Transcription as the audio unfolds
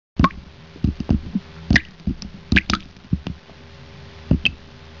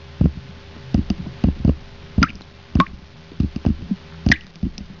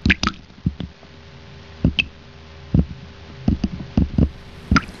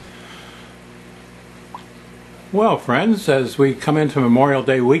Well, friends, as we come into Memorial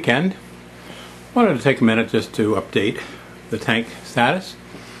Day weekend, I wanted to take a minute just to update the tank status.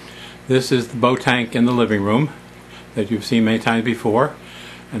 This is the bow tank in the living room that you've seen many times before,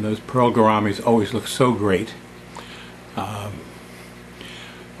 and those pearl gouramis always look so great.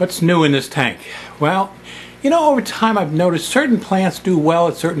 What's new in this tank? Well, you know, over time I've noticed certain plants do well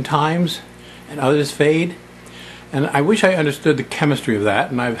at certain times and others fade, and I wish I understood the chemistry of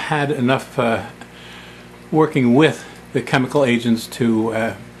that, and I've had enough working with the chemical agents to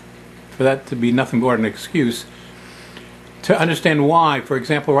for that to be nothing more than an excuse to understand why. For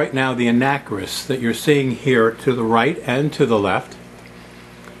example, right now the Anacris that you're seeing here to the right and to the left,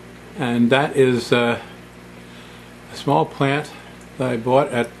 and that is a small plant that I bought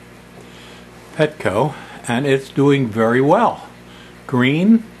at Petco, and it's doing very well.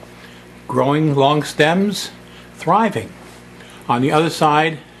 Green, growing long stems, thriving. On the other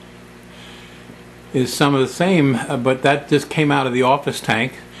side is some of the same, but that just came out of the office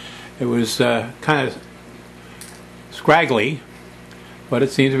tank. It was kind of scraggly, but it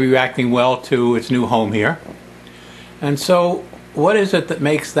seems to be reacting well to its new home here. And so what is it that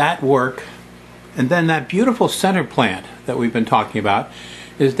makes that work? And then that beautiful center plant that we've been talking about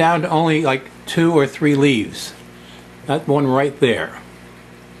is down to only like 2 or 3 leaves. That one right there.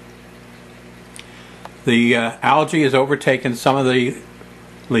 The algae has overtaken some of the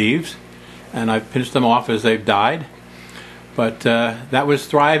leaves, and I've pinched them off as they've died. But that was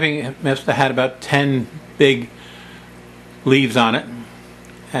thriving. It must have had about 10 big leaves on it,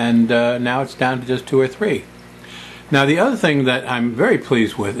 and now it's down to just 2 or 3. Now the other thing that I'm very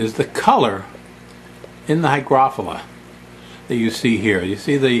pleased with is the color in the hygrophila that you see here. You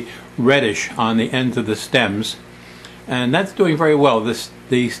see the reddish on the ends of the stems, and that's doing very well.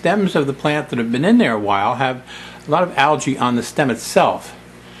 The stems of the plant that have been in there a while have a lot of algae on the stem itself,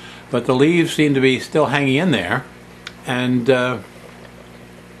 but the leaves seem to be still hanging in there and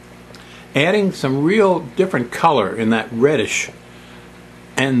adding some real different color in that reddish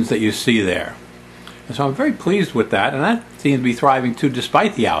ends that you see there. And so I'm very pleased with that, and that seems to be thriving too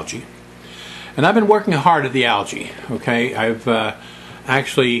despite the algae. And I've been working hard at the algae. Okay, I've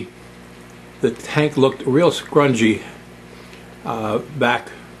actually, the tank looked real scrungy back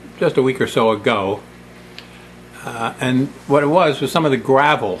just a week or so ago, and what it was some of the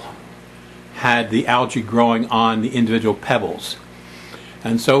gravel had the algae growing on the individual pebbles.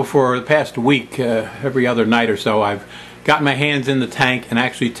 And so for the past week, every other night or so, I've gotten my hands in the tank and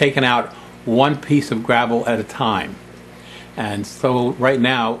actually taken out one piece of gravel at a time. And so right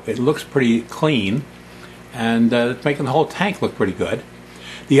now it looks pretty clean, and it's making the whole tank look pretty good.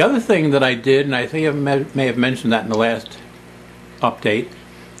 The other thing that I did, and I think I may have mentioned that in the last update,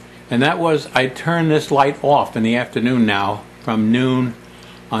 and that was I turned this light off in the afternoon now from noon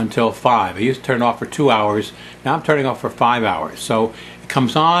until 5. I used to turn it off for 2 hours. Now I'm turning off for 5 hours. So it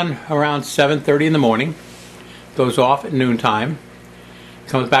comes on around 7:30 in the morning, goes off at noontime,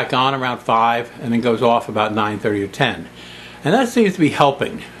 comes back on around 5, and then goes off about 9:30 or 10. And that seems to be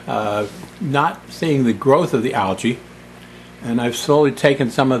helping, not seeing the growth of the algae. And I've slowly taken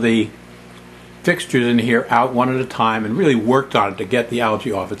some of the fixtures in here out one at a time and really worked on it to get the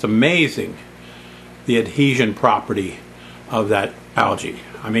algae off. It's amazing the adhesion property of that algae.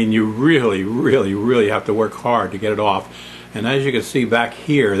 I mean, you really, really, really have to work hard to get it off. And as you can see back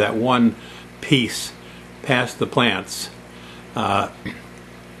here, that one piece past the plants, the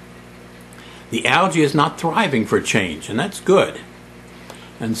algae is not thriving for a change, and that's good.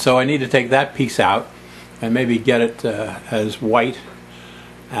 And so I need to take that piece out and maybe get it as white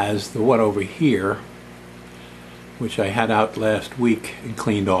as the one over here, which I had out last week and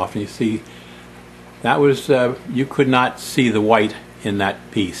cleaned off. And you see, that was, you could not see the white in that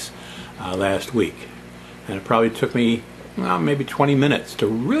piece last week. And it probably took me maybe 20 minutes to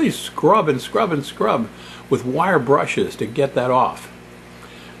really scrub and scrub and scrub with wire brushes to get that off.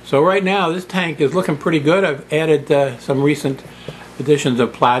 So right now this tank is looking pretty good. I've added some recent additions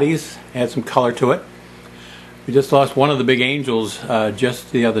of platies, add some color to it. We just lost one of the big angels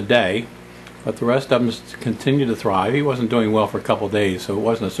just the other day, but the rest of them continue to thrive. He wasn't doing well for a couple days, so it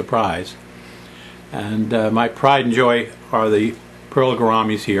wasn't a surprise. And my pride and joy are the pearl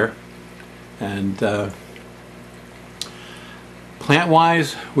gouramis here. And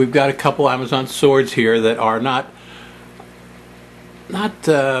plant-wise, we've got a couple Amazon swords here that are not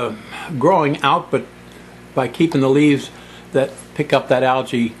growing out, but by keeping the leaves that pick up that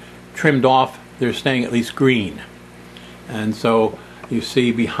algae trimmed off, they're staying at least green. And so you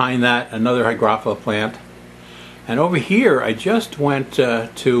see behind that another hygrophila plant. And over here I just went to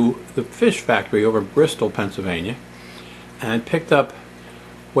the fish factory over in Bristol, Pennsylvania, and picked up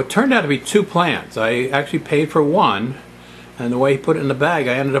what turned out to be 2 plants. I actually paid for one, and the way he put it in the bag,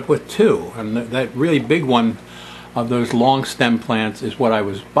 I ended up with 2. And that really big one of those long stem plants is what I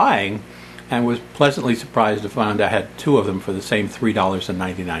was buying, and was pleasantly surprised to find I had 2 of them for the same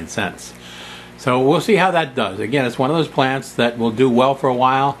 $3.99. So we'll see how that does. Again, it's one of those plants that will do well for a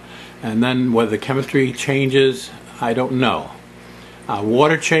while, and then whether the chemistry changes, I don't know.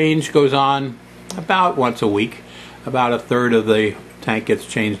 Water change goes on about once a week. About a third of the tank gets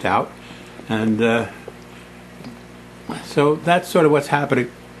changed out, and so that's sort of what's happening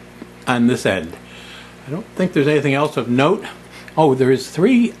on this end. I don't think there's anything else of note. Oh, there is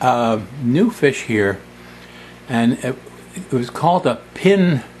 3 new fish here, and it was called a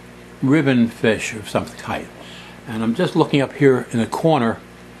pin ribbon fish of some type. And I'm just looking up here in the corner.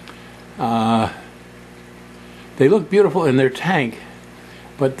 They look beautiful in their tank,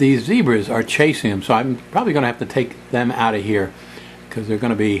 but these zebras are chasing them, so I'm probably going to have to take them out of here because they're going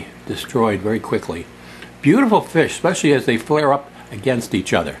to be destroyed very quickly. Beautiful fish, especially as they flare up against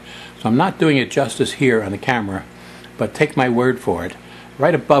each other. So I'm not doing it justice here on the camera, but take my word for it,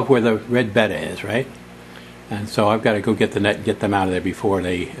 right above where the red betta is, right? And so I've got to go get the net and get them out of there before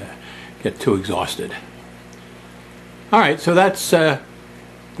they get too exhausted. Alright, so that's the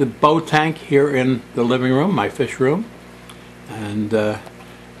bow tank here in the living room, my fish room, and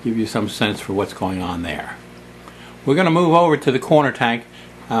give you some sense for what's going on there. We're going to move over to the corner tank,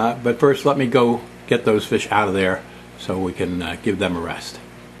 but first let me go get those fish out of there so we can give them a rest.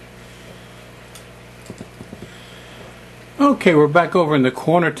 Okay, we're back over in the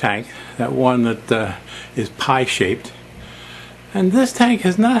corner tank, that one that is pie-shaped. And this tank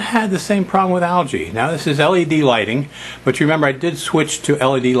has not had the same problem with algae. Now this is LED lighting, but you remember I did switch to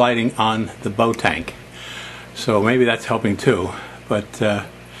LED lighting on the bow tank. So maybe that's helping too. But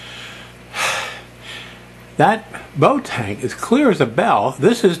that bow tank is clear as a bell.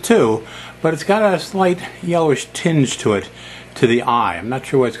 This is too, but it's got a slight yellowish tinge to it to the eye. I'm not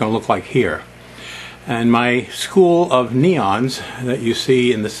sure what it's going to look like here. And my school of neons that you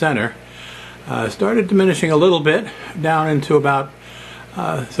see in the center started diminishing a little bit, down into about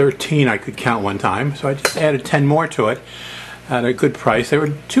 13 I could count one time. So I just added 10 more to it at a good price. They were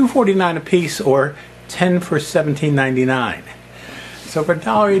 $2.49 a piece, or 10 for $17.99. So for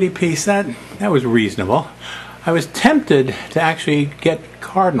 $1.80 a piece, that was reasonable. I was tempted to actually get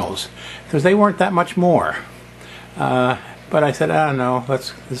cardinals because they weren't that much more. But I said, oh no,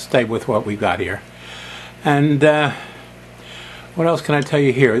 let's stay with what we've got here. And what else can I tell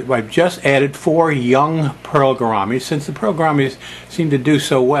you here? I've just added 4 young pearl gouramis. Since the pearl gouramis seem to do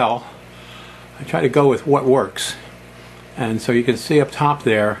so well, I try to go with what works. And so you can see up top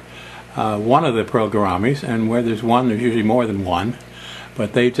there one of the pearl gouramis, and where there's one, there's usually more than one.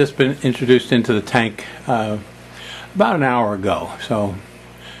 But they've just been introduced into the tank about an hour ago, so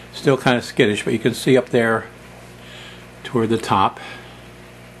still kind of skittish, but you can see up there toward the top.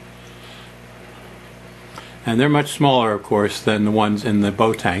 And they're much smaller, of course, than the ones in the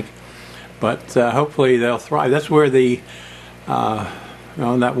bow tank, but hopefully they'll thrive. That's where the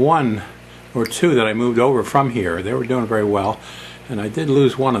that 1 or 2 that I moved over from here, they were doing very well, and I did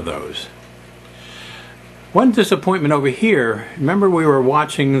lose one of those. One disappointment over here, remember we were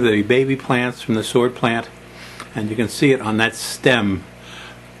watching the baby plants from the sword plant, and you can see it on that stem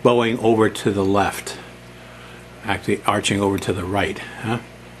bowing over to the left, actually arching over to the right.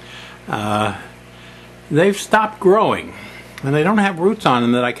 They've stopped growing, and they don't have roots on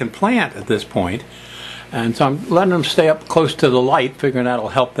them that I can plant at this point, and so I'm letting them stay up close to the light, figuring that'll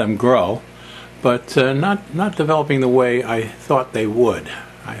help them grow, but not developing the way I thought they would.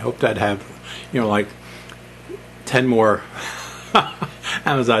 I hoped I'd have, like 10 more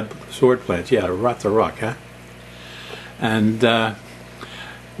Amazon sword plants. Yeah, lots of rock, huh? And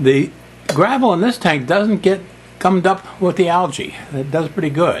the gravel in this tank doesn't get gummed up with the algae. It does pretty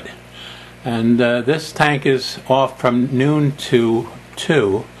good. And this tank is off from noon to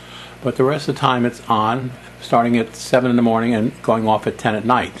 2, but the rest of the time it's on, starting at 7 in the morning and going off at 10 at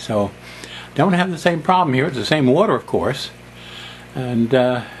night. So don't have the same problem here. It's the same water, of course, and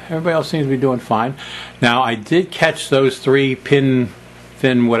everybody else seems to be doing fine. Now I did catch those 3 pin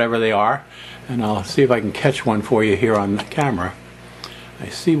fin whatever they are, and I'll see if I can catch one for you here on the camera. I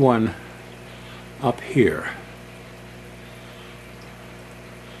see one up here.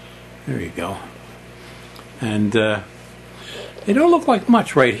 There you go. And they don't look like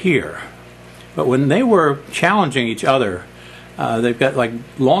much right here, but when they were challenging each other, they've got like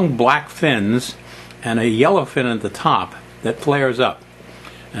long black fins and a yellow fin at the top that flares up.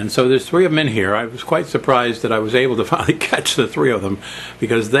 And so there's 3 of them in here. I was quite surprised that I was able to finally catch the 3 of them,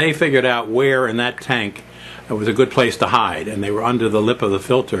 because they figured out where in that tank it was a good place to hide, and they were under the lip of the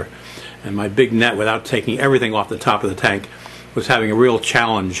filter, and my big net, without taking everything off the top of the tank, was having a real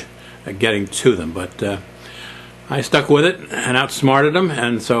challenge at getting to them. But I stuck with it and outsmarted them,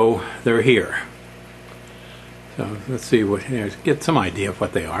 and so they're here. So let's see what, get some idea of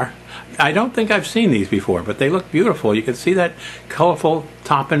what they are. I don't think I've seen these before, but they look beautiful. You can see that colorful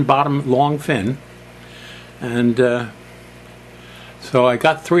top and bottom long fin, and so I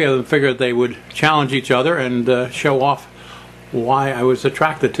got 3 of them, figured they would challenge each other and show off why I was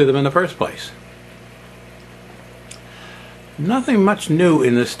attracted to them in the first place. Nothing much new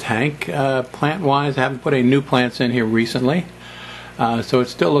in this tank plant-wise. I haven't put any new plants in here recently, so it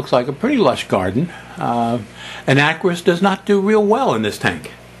still looks like a pretty lush garden. Anacris does not do real well in this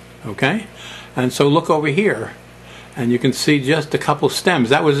tank, okay? And so look over here, and you can see just a couple stems.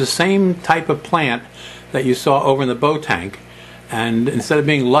 That was the same type of plant that you saw over in the bow tank, and instead of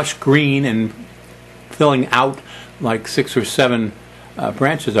being lush green and filling out like 6 or 7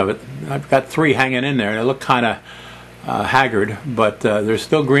 branches of it, I've got 3 hanging in there. They look kind of haggard, but they're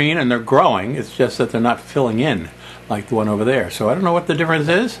still green and they're growing. It's just that they're not filling in like the one over there. So I don't know what the difference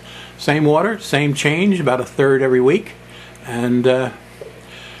is. Same water, same change, about 1/3 every week, and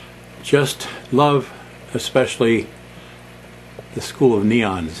just love especially the school of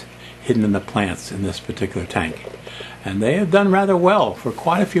neons hidden in the plants in this particular tank. And they have done rather well for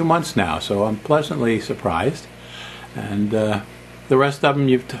quite a few months now, so I'm pleasantly surprised. And the rest of them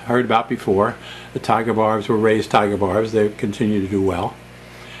you've heard about before. The tiger barbs were raised tiger barbs. They continue to do well.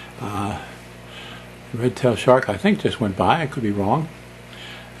 Red-tailed shark, I think, just went by. I could be wrong.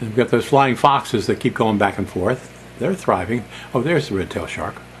 And we've got those flying foxes that keep going back and forth. They're thriving. Oh, there's the red-tailed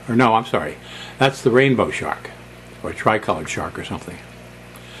shark. Or no, I'm sorry. That's the rainbow shark, or tricolored shark or something.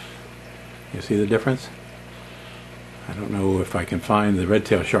 You see the difference? I don't know if I can find the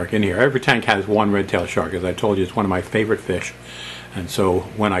red-tailed shark in here. Every tank has one red-tailed shark. As I told you, it's one of my favorite fish. And so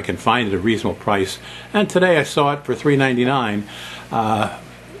when I can find it at a reasonable price, and today I saw it for $3.99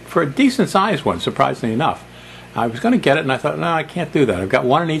 for a decent-sized one, surprisingly enough. I was going to get it, and I thought, no, I can't do that. I've got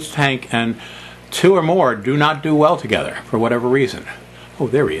 1 in each tank, and 2 or more do not do well together for whatever reason. Oh,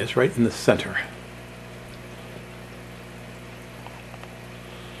 there he is, right in the center.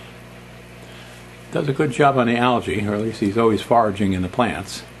 Does a good job on the algae, or at least he's always foraging in the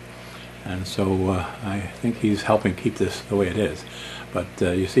plants. And so I think he's helping keep this the way it is. But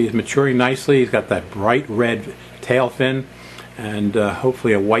you see he's maturing nicely. He's got that bright red tail fin, and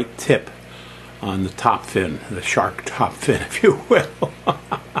hopefully a white tip on the top fin, the shark top fin, if you will.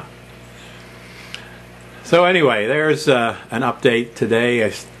 So anyway, there's an update today.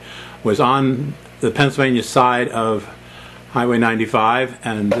 I was on the Pennsylvania side of Highway 95,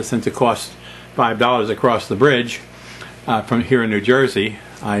 and since it costs $5 across the bridge from here in New Jersey,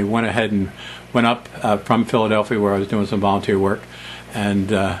 I went ahead and went up from Philadelphia, where I was doing some volunteer work,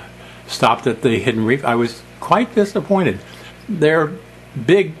 and stopped at the Hidden Reef. I was quite disappointed. Their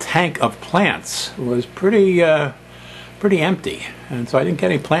big tank of plants was pretty empty, and so I didn't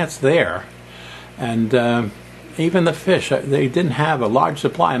get any plants there. And even the fish, they didn't have a large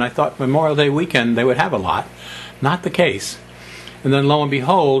supply, and I thought Memorial Day weekend they would have a lot. Not the case. And then lo and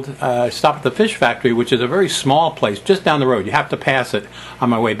behold, I stopped at the fish factory, which is a very small place just down the road. You have to pass it on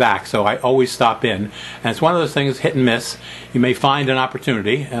my way back, so I always stop in. And it's one of those things, hit and miss. You may find an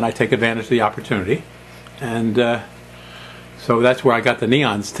opportunity, and I take advantage of the opportunity. And so that's where I got the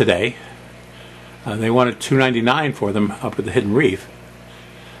neons today. They wanted $2.99 for them up at the Hidden Reef.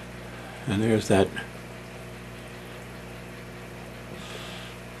 And there's that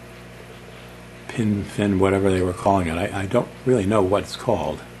fin, whatever they were calling it. I don't really know what it's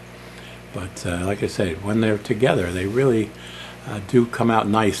called. But like I said, when they're together, they really do come out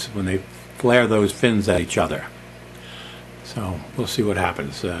nice when they flare those fins at each other. So we'll see what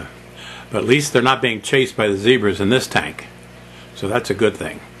happens. But at least they're not being chased by the zebras in this tank. So that's a good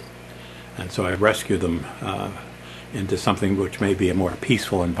thing. And so I rescued them into something which may be a more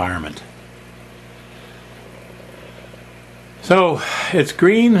peaceful environment. So it's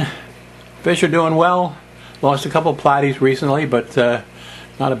green. Fish are doing well. Lost a couple platies recently, but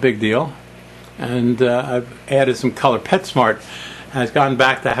not a big deal. And I've added some color. PetSmart has gone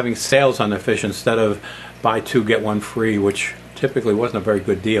back to having sales on their fish instead of buy 2 get 1 free, which typically wasn't a very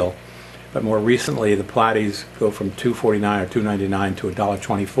good deal. But more recently, the platies go from $2.49 or $2.99 to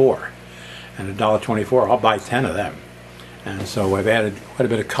 $1.24. And $1.24, I'll buy 10 of them. And so I've added quite a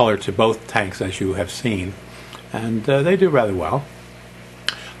bit of color to both tanks, as you have seen. And they do rather well.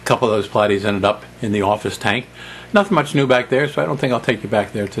 A couple of those platies ended up in the office tank. Nothing much new back there, so I don't think I'll take you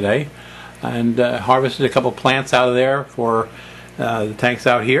back there today. And harvested a couple plants out of there for the tanks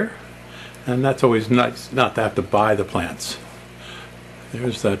out here. And that's always nice not to have to buy the plants.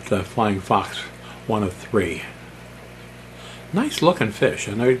 There's that flying fox, one of three. Nice looking fish,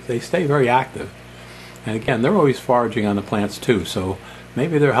 and they stay very active. And again, they're always foraging on the plants too, so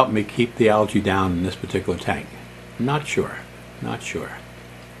maybe they're helping me keep the algae down in this particular tank. Not sure. Not sure.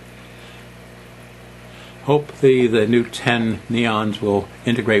 Hope the new 10 neons will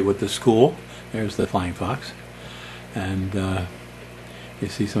integrate with the school. There's the flying fox. And you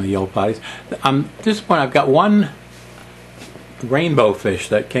see some of the yellow bodies. I'm disappointed. I've got one rainbow fish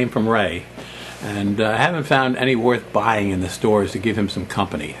that came from Ray, and I haven't found any worth buying in the stores to give him some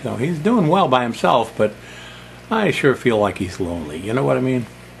company. So he's doing well by himself, but I sure feel like he's lonely. You know what I mean?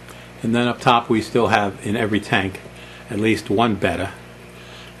 And then up top we still have in every tank at least one betta.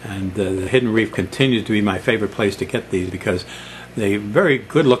 And the Hidden Reef continues to be my favorite place to get these because they're very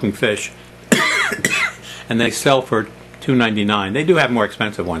good looking fish and they sell for $2.99. They do have more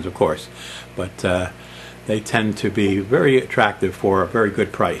expensive ones, of course, but they tend to be very attractive for a very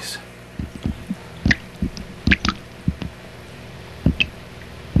good price.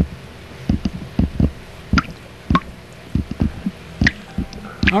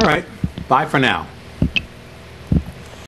 All right, bye for now.